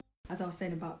as I was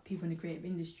saying about people in the creative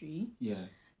industry, Yeah.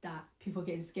 that people are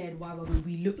getting scared. Why?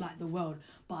 We look like the world,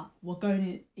 but we're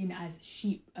going in as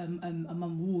sheep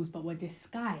among wolves, but we're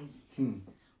disguised.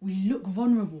 We look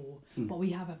vulnerable, but we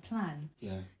have a plan.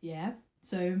 Yeah.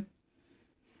 So,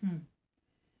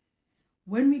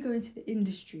 when we go into the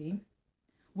industry,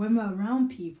 when we're around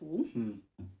people,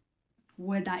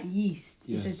 we're that yeast.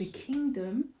 It says the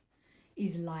kingdom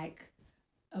is like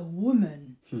a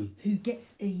woman who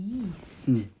gets a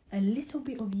yeast, a little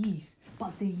bit of yeast,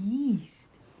 but the yeast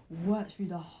works through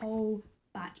the whole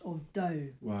batch of dough.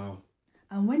 Wow.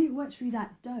 And when it works through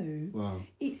that dough,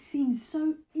 it seems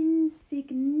so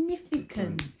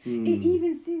insignificant. It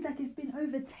even seems like it's been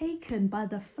overtaken by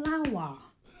the flour.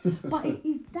 But it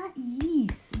is that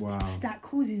yeast that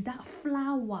causes that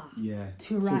flour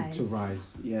to rise. To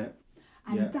rise,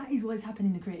 And that is what's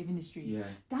happening in the creative industry. Yeah.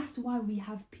 That's why we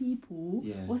have people.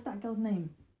 Yeah. What's that girl's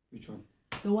name? Which one?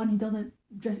 The one who doesn't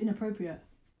dress inappropriate.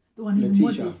 The one who's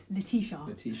modest. Letitia.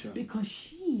 Because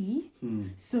she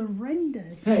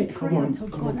surrendered her prayer to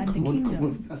God and the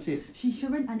kingdom. That's it. She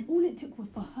surrendered, and all it took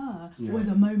for her was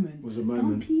a moment.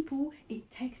 Some people,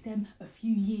 it takes them a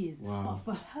few years. But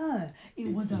for her, it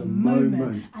was a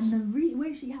moment. And the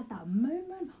when she had that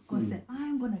moment, God said, I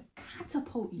am going to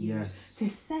catapult you to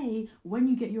say, when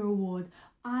you get your award,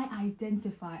 I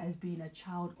identify as being a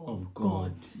child of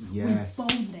God. With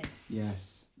boldness.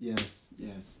 Yes.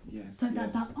 So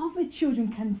that the other children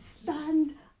can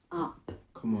stand up.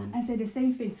 Come on. And say the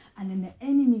same thing. And then the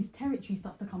enemy's territory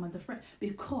starts to come under threat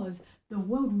because the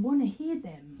world want to hear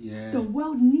them. The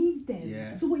world need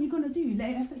them. So what are you going to do? Let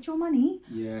it affect your money?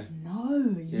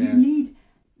 No, you need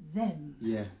them.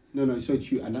 No, it's so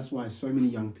true. And that's why so many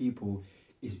young people,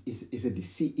 is a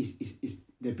deceit.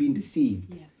 They're being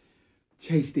deceived.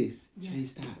 Chase this,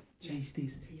 chase that, chase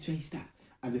this, chase that.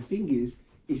 And the thing is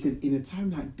in a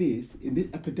time like this, in this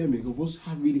epidemic of what's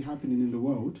really happening in the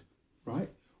world,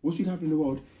 right? What's really happening in the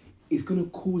world is going to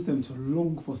cause them to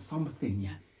long for something.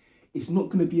 It's not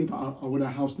going to be about, I want a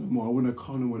house no more, I want a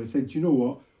car no more. They said, do you know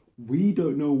what? We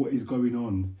don't know what is going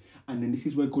on. And then this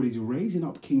is where God is raising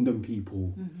up kingdom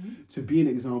people to be an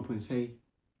example and say,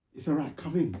 it's all right,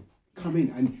 come in.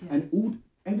 And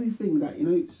everything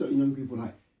that, certain young people,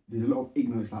 like, there's a lot of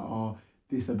ignorance, like,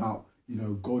 this about,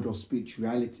 God or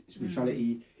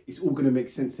spirituality, it's all going to make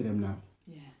sense to them now.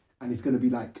 And it's going to be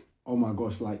like, oh my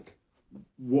gosh, like,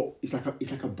 what? It's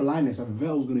like a blindness, a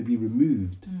veil's going to be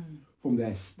removed from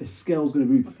there. The scale's going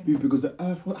to be removed because the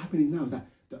earth, what's happening now is that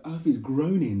the earth is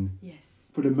groaning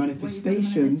for the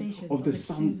manifestation of the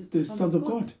sons of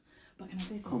God. But can I say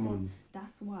something? Come on.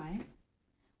 That's why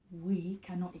we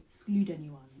cannot exclude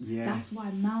anyone. That's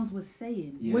why Miles was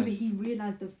saying, whether he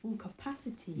realised the full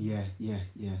capacity.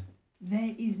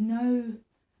 There is no,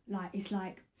 it's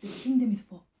like the kingdom is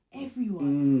for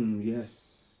everyone.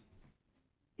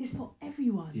 It's for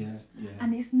everyone.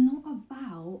 And it's not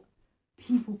about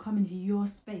people coming to your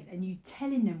space and you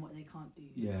telling them what they can't do.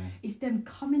 It's them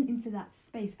coming into that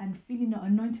space and feeling the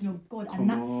anointing of God and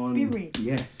that spirit.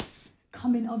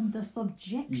 Coming under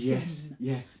subjection.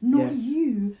 Not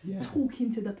you talking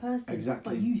to the person,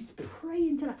 but you pray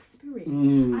into that spirit.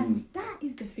 And that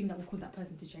is the thing that will cause that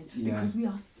person to change. Because we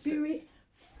are spirit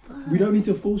first. We don't need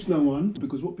to force no one,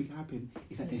 because what will happen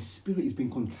is that their spirit has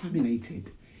been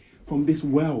contaminated from this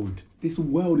world. This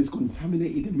world is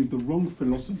contaminated them with the wrong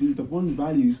philosophies, the wrong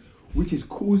values, which has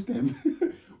caused them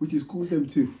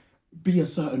to be a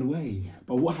certain way.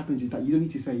 But what happens is that you don't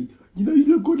need to say,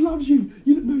 God loves you.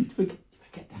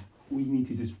 Forget that. All you need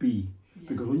to just be.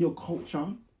 Because when your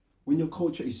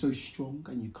culture is so strong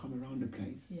and you come around a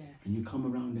place and you come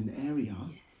around an area,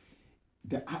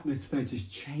 the atmosphere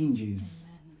just changes.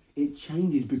 It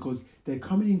changes because they're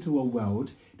coming into a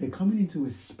world, they're coming into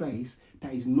a space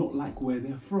that is not like where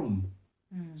they're from.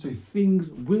 So things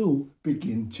will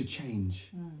begin to change.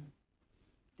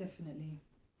 Definitely.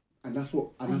 And that's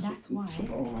what... that's why...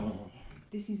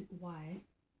 This is why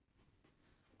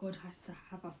God has to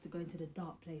have us to go into the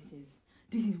dark places.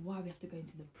 This is why we have to go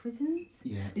into the prisons.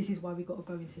 This is why we got to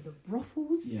go into the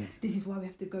brothels. This is why we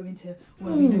have to go into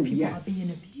where we know people are being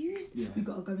abused. We've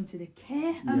got to go into the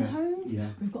care homes.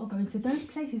 We've got to go into those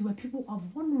places where people are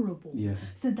vulnerable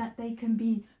so that they can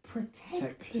be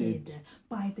protected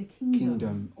by the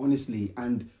kingdom. Honestly.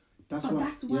 And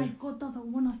that's why God doesn't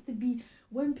want us to be...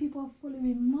 When people are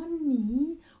following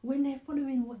money, when they're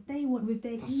following what they want with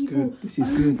their evil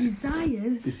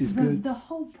desires, the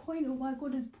whole point of why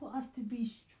God has put us to be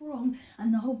strong,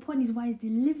 and the whole point is why He's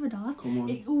delivered us,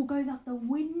 it all goes out the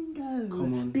window.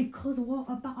 Because we're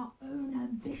about our own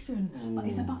ambition, but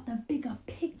it's about the bigger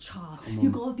picture.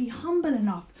 You've got to be humble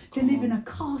enough to live in a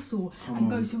castle and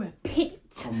go to a pit.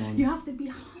 Come on. You have to be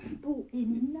humble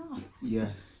enough.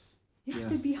 Yes. You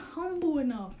have to be humble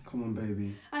enough. Come on,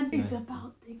 baby. And it's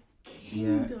about the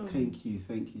kingdom. Yeah,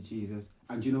 thank you, Jesus.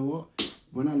 And you know what?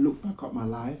 When I look back at my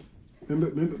life,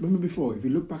 remember before, if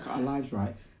you look back at our lives,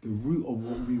 right, the root of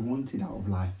what we wanted out of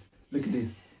life. Look at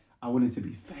this. I wanted to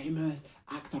be famous,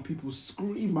 actor, people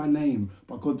scream my name.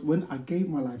 But God, when I gave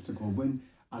my life to God, when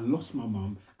I lost my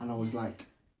mum, and I was like,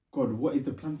 God, what is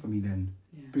the plan for me then?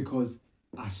 Yeah. Because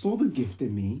I saw the gift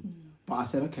in me, but I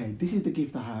said, okay, this is the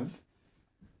gift I have.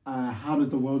 How does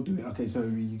the world do it? Okay, so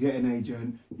you get an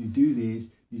agent, you do this,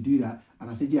 you do that.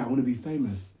 And I said, yeah, I want to be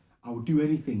famous. I will do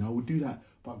anything. I will do that.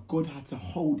 But God had to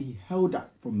he held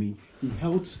that from me. He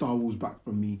held Star Wars back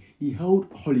from me. He held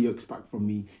Hollyoaks back from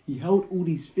me. He held all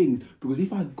these things. Because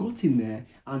if I got in there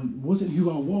and wasn't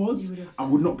who I was, I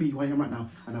would not be who I am right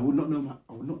now. And I would not know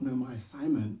my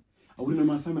assignment. I wouldn't know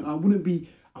my assignment. I wouldn't be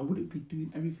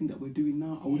doing everything that we're doing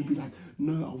now. I wouldn't be like,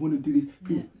 no, I want to do this.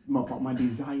 But my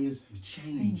desires have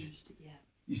changed. Yeah.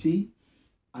 You see?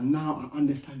 And now I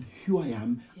understand who I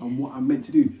am and what I'm meant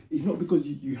to do. It's not because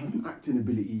you have an acting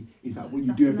ability. It's that when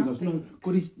you do everything else. No,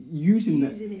 God is using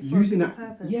that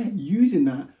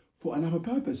for another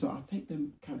purpose. So I take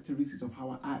them characteristics of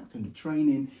how I act and the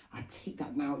training. I take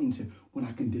that now into when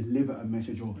I can deliver a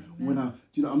message or when do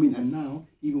you know what I mean? And now,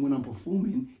 even when I'm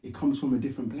performing, it comes from a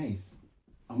different place.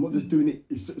 I'm not just doing it,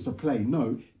 it's a play.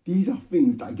 No, these are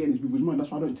things that get into people's mind.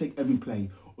 That's why I don't take every play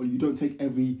or you don't take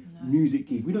every music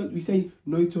gig. We say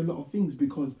no to a lot of things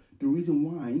because the reason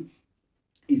why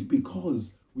is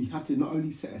because we have to not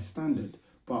only set a standard,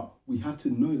 but we have to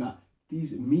know that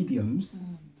these mediums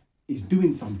is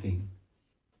doing something.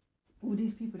 All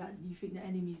these people that you think the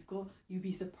enemy's got, you'd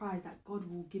be surprised that God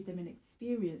will give them an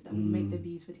experience that will make them be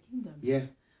used for the kingdom. Yeah.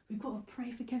 We've got to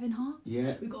pray for Kevin Hart.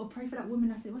 Yeah. We've got to pray for that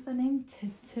woman. I said, what's her name?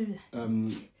 What's her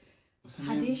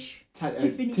name?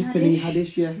 Tiffany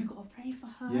Haddish, yeah. We've got to pray for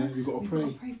her. Yeah, we've got to pray. We've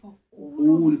got to pray for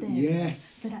all of them. Yes.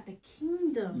 So that the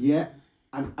kingdom. Yeah.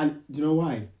 And do you know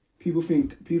why? People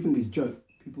think it's a joke.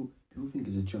 People think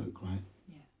it's a joke, right?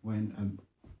 Yeah. When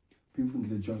people think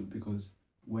it's a joke because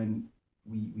when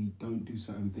we don't do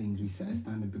certain things, we set a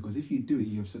standard because if you do it,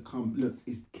 you have succumbed. Look,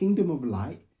 it's kingdom of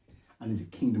light and it's a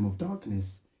kingdom of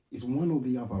darkness. It's one or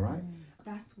the other, right?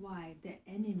 That's why the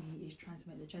enemy is trying to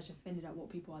make the church offended at what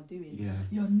people are doing. Yeah.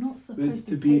 You're not supposed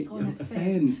to take on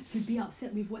offense, to be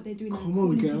upset with what they're doing and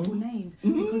calling people names.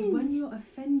 Because when you're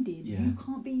offended, you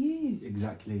can't be used.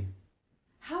 Exactly.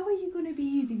 How are you going to be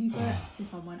used if you go to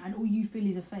someone and all you feel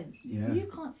is offence? Yeah. You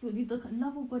can't feel, the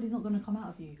love of God is not going to come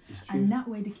out of you. And that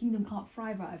way the kingdom can't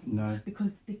thrive out of you. No.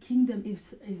 Because the kingdom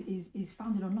is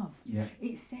founded on love. Yeah.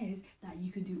 It says that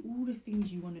you can do all the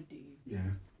things you want to do.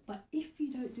 Yeah. But if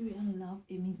you don't do it in love,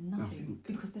 it means nothing.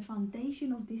 Because the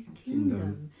foundation of this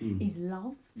kingdom is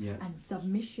love and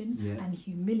submission and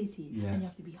humility. Yeah. And you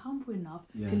have to be humble enough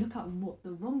to look at what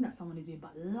the wrong that someone is doing,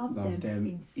 but love them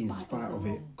in spite of it.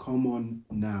 Wrong. Come on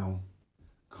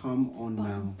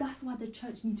now. That's why the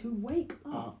church needs to wake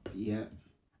up. Yeah.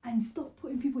 And stop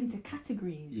putting people into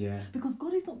categories. Yeah. Because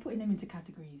God is not putting them into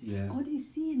categories. Yeah. God is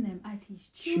seeing them as his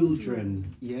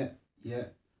children. Yeah.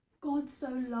 Yeah. God so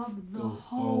loved the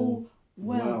whole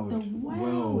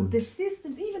world, the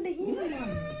systems, even the evil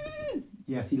ones.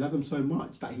 Yes, he loved them so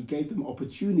much that he gave them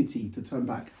opportunity to turn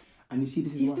back. And you see,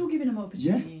 this is He's still giving them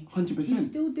opportunity. Yeah, 100%. He's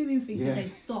still doing things to say,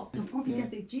 stop. The prophecy says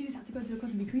that Jesus had to go to the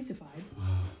cross and be crucified.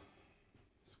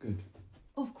 It's good.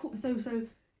 Of course. So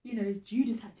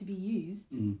Judas had to be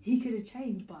used. He could have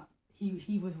changed, but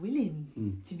he was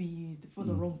willing to be used for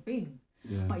the wrong thing.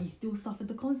 Yeah. But he still suffered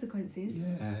the consequences.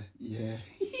 Yeah.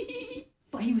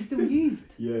 But he was still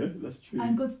used. Yeah, that's true.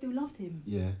 And God still loved him.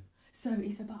 Yeah. So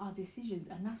it's about our decisions,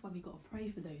 and that's why we got to pray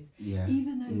for those. Yeah.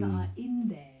 Even those that are in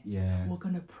there, we're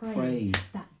going to pray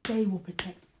that they will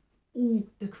protect all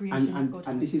the creation that God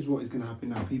has. And this is what is going to happen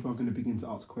now. People are going to begin to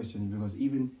ask questions because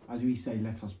even as we say,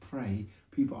 let us pray,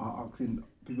 people are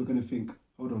going to think,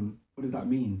 hold on, what does that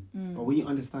mean? But when you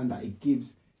understand that it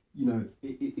gives...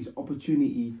 it's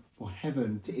opportunity for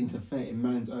heaven to interfere in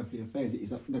man's earthly affairs.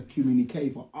 It's the communique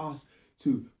for us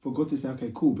for God to say,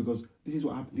 okay, cool, because this is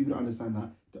what happened. People don't understand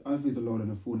that the earth is the Lord and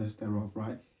the fullness thereof,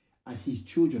 right? As his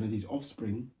children, as his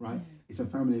offspring, right? It's a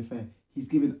family affair. He's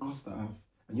given us the earth.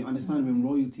 And you understand when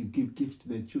royalty give gifts to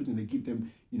their children, they give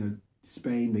them,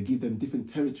 Spain, they give them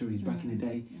different territories back in the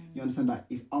day. You understand that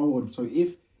it's our world. So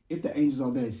if the angels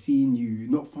are there seeing you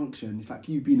not function, it's like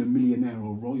you being a millionaire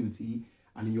or royalty,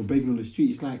 and you're begging on the street,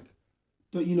 it's like,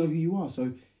 don't you know who you are?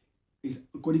 So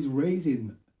God is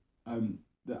raising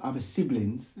the other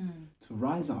siblings to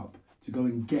rise up to go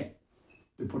and get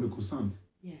the prodigal son.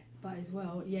 Yeah, but as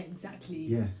well, exactly.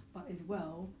 Yeah. But as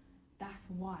well, that's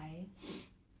why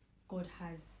God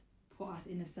has put us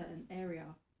in a certain area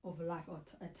of life, or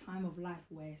a time of life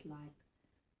where it's like,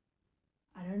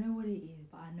 I don't know what it is,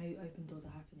 but I know open doors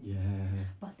are happening. Yeah.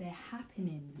 But they're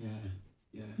happening. Yeah.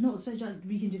 Yeah. Not so just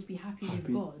we can just be happy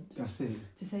with God. That's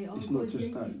it. To say, oh, it's God, not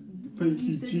just that. Thank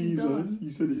you, Jesus. You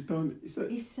said it's done.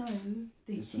 It's so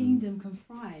the kingdom can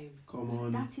thrive. Come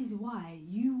on. That is why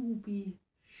you will be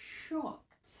shocked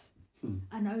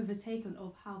and overtaken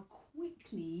of how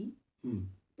quickly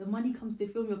the money comes to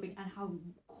film your thing and how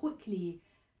quickly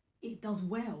it does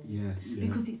well. Yeah.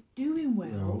 Because it's doing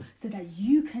well, so that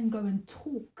you can go and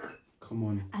talk. Come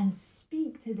on. And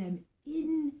speak to them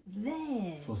in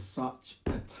there. For such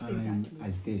a time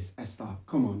as this. Esther,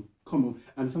 come on.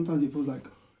 And sometimes it feels like,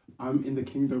 I'm in the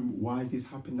kingdom, why is this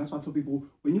happening? That's why I tell people,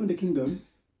 when you're in the kingdom,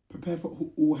 prepare for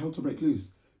all hell to break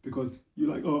loose. Because you're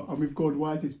like, oh, I'm with God,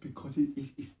 why is this? Because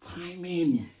it's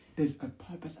timing. Yes. There's a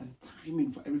purpose and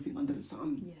timing for everything under the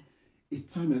sun. Yes.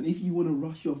 It's timing. And if you want to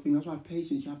rush your thing, that's why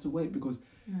patience, you have to wait. Because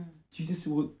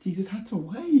Jesus had to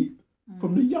wait.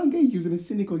 From the young age, he was in a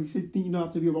synagogue. He said, didn't you know I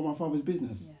have to be about my father's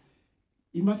business?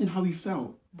 Yeah. Imagine how he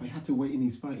felt, but he had to wait in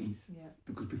his 30s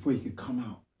because before he could come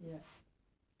out. Yeah.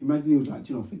 Imagine he was like,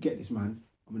 forget this, man.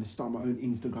 I'm going to start my own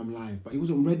Instagram live. But he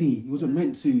wasn't ready. He wasn't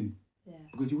meant to. Yeah.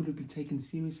 Because he wouldn't be taken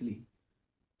seriously.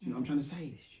 Do you know what I'm trying to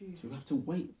say? It's true. So we have to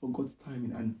wait for God's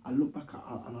timing. And I look back at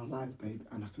our lives, babe,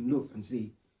 and I can look and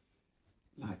see,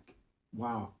 like,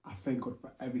 wow, I thank God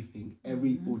for everything.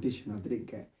 Every audition I didn't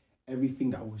get.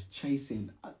 Everything that I was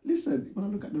chasing. Listen, when I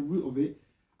look at the root of it,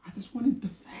 I just wanted the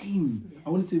fame. Yeah. I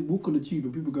wanted to walk on the tube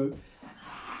and people go,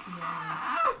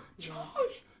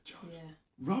 Josh. Yeah.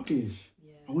 Rubbish.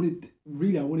 Yeah. I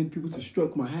wanted people to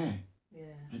stroke my hair. Yeah.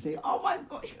 And say, oh my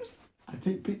gosh. I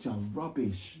take picture of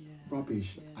rubbish. Yeah,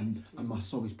 and my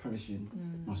soul is perishing.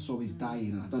 My soul is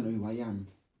dying and I don't know who I am.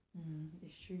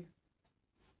 It's true.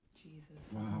 Jesus.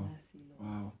 Wow. Mercy,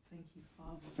 Lord. Wow. Thank you,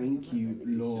 Father. Thank you,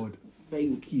 Lord.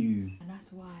 Thank you. And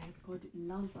that's why God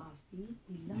loves us. See?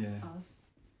 He loves us.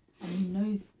 And he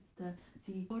knows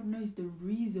God knows the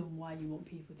reason why you want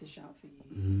people to shout for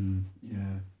you.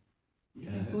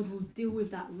 So God will deal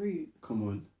with that root. Come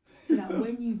on. So that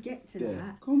when you get to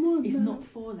that, it's not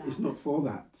for that. It's not for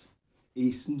that.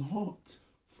 It's not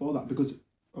for that. Because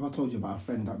have I told you about a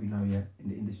friend that we know, in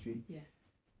the industry? Yeah.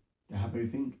 They have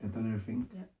everything. They've done everything.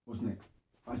 Yeah. What's next?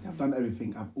 I've done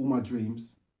everything. I've all my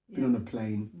dreams. Been on a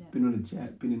plane. Yeah. Been on a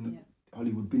jet. Been in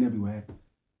Hollywood. Been everywhere.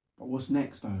 But what's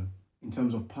next though? In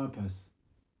terms of purpose.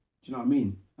 Do you know what I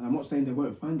mean? And I'm not saying they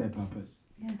won't find their purpose.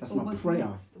 Yeah. That's my prayer.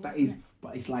 Next?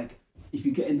 But it's like, if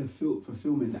you get in the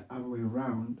fulfillment the other way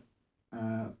around,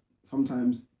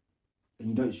 sometimes, and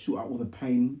you don't sort out all the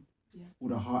pain, all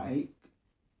the heartache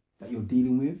that you're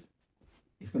dealing with,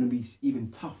 it's going to be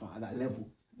even tougher at that level.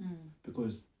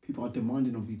 Because people are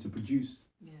demanding of you to produce,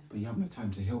 but you have no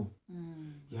time to heal.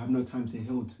 You have no time to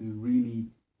heal to really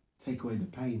take away the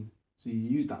pain. So you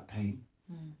use that pain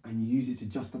and you use it to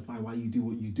justify why you do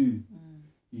what you do.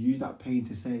 You use that pain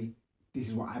to say, this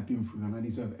is what I've been through and I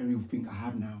deserve everything I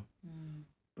have now.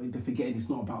 But they're forgetting it's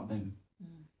not about them.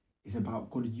 It's about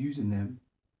God using them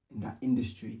in that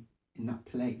industry, in that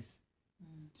place,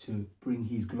 to bring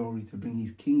his glory, to bring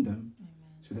his kingdom. Amen.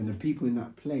 So then the people in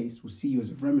that place will see you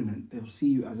as a remnant. They'll see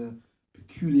you as a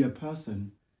peculiar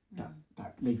person that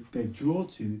they draw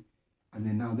to, and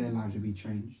then now their lives will be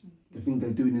changed. The things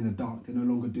they're doing in the dark, they're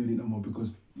no longer doing it no more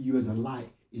because you as a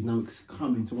light is now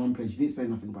coming to one place. You didn't say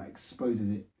nothing, but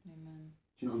exposes it. Amen.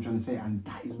 Do you know what I'm trying to say? And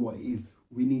that is what it is.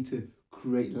 We need to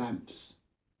create lamps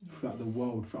throughout the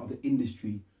world, throughout the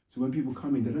industry. So when people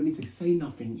come in, they don't need to say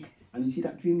nothing. Yes. And you see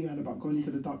that dream you had about going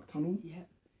into the dark tunnel? Yeah.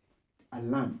 A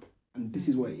lamp. And this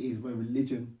is what it is, where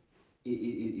religion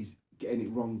is getting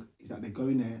it wrong, is that they're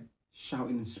going there,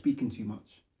 shouting and speaking too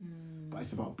much. But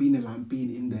it's about being a lamp,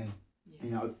 being in there. Yes.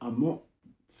 And I'm not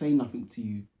saying nothing to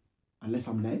you unless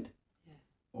I'm led. Yeah.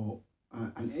 Or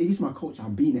and it is my culture,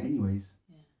 I'm being it anyways.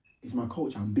 Yeah. It's my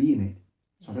culture, I'm being it.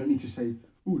 So I don't need to say,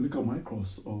 oh, look at my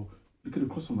cross, or look at the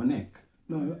cross on my neck.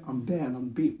 No, I'm there and I'm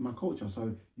being my culture.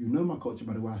 So you know my culture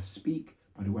by the way I speak,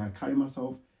 by the way I carry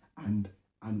myself, and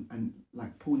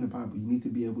like Paul in the Bible, you need to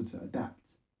be able to adapt.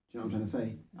 Do you know what I'm trying to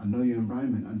say? And know your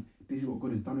environment. And this is what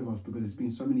God has done with us, because there's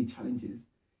been so many challenges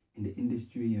in the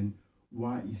industry, and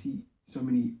why you see so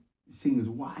many singers,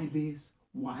 why this,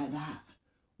 why that,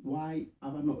 why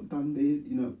have I not done this,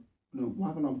 why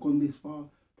haven't I gone this far?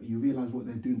 But you realise what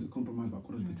they're doing to compromise, but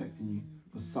God is protecting you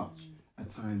for such a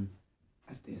time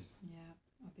as this. Yeah,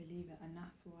 I believe it, and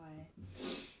that's why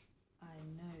I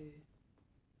know,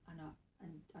 and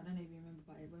I don't know if you remember,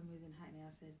 but when we was in Hackney,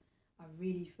 I said I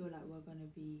really feel like we're gonna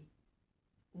be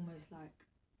almost like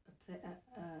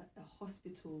a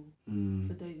hospital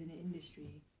for those in the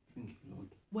industry. Thank you,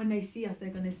 Lord. When they see us, they're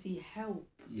going to see help.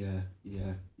 Yeah.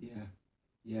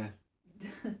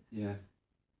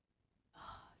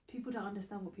 People don't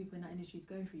understand what people in that industry is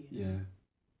going through, you know?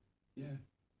 Yeah.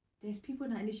 There's people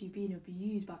in that industry being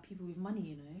abused by people with money,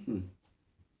 you know?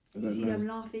 And you see them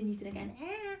laughing, you see them going,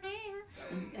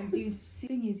 and doing. The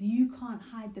thing is, you can't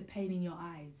hide the pain in your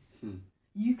eyes.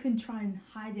 You can try and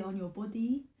hide it on your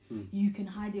body. You can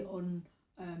hide it on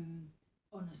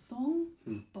a song.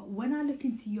 But when I look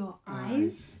into your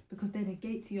eyes, because they're the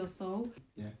gate to your soul,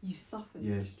 you suffered.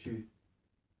 Yeah, it's true.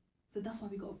 So that's why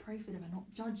we got to pray for them and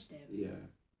not judge them. Yeah.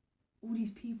 All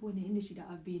these people in the industry that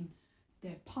have been,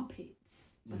 they're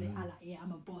puppets, but they are like,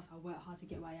 I'm a boss, I work hard to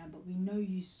get where I am, but we know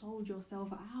you sold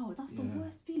yourself out. That's the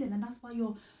worst feeling, and that's why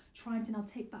you're trying to now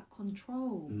take back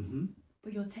control.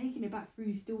 But you're taking it back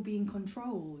through still being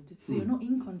controlled. So you're not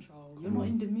in control, you're not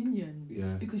in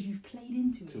dominion, because you've played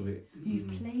into it.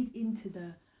 You've played into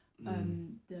the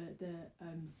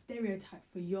stereotype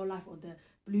for your life, or the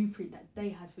blueprint that they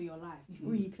had for your life. You've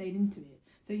already played into it.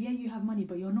 So you have money,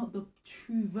 but you're not the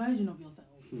true version of yourself.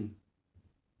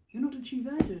 You're not the true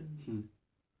version.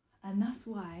 And that's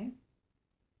why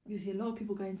you see a lot of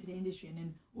people go into the industry and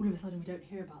then all of a sudden we don't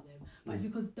hear about them. But it's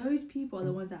because those people are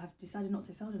the ones that have decided not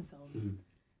to sell themselves.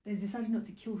 They've decided not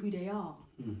to kill who they are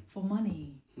for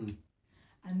money.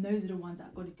 And those are the ones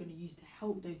that God is going to use to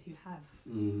help those who have.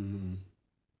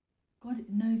 God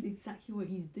knows exactly what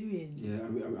he's doing. Yeah,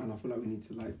 and I feel like we need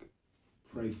to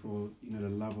pray for, the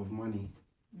love of money.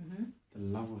 The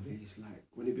love of it. It's like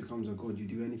when it becomes a God, you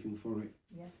do anything for it.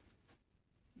 Yeah.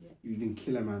 You even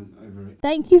kill a man over it.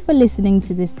 Thank you for listening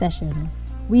to this session.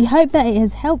 We hope that it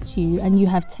has helped you and you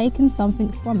have taken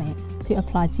something from it to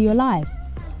apply to your life.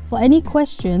 For any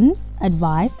questions,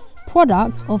 advice,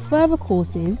 product or further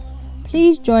courses,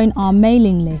 please join our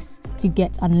mailing list to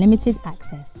get unlimited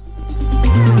access.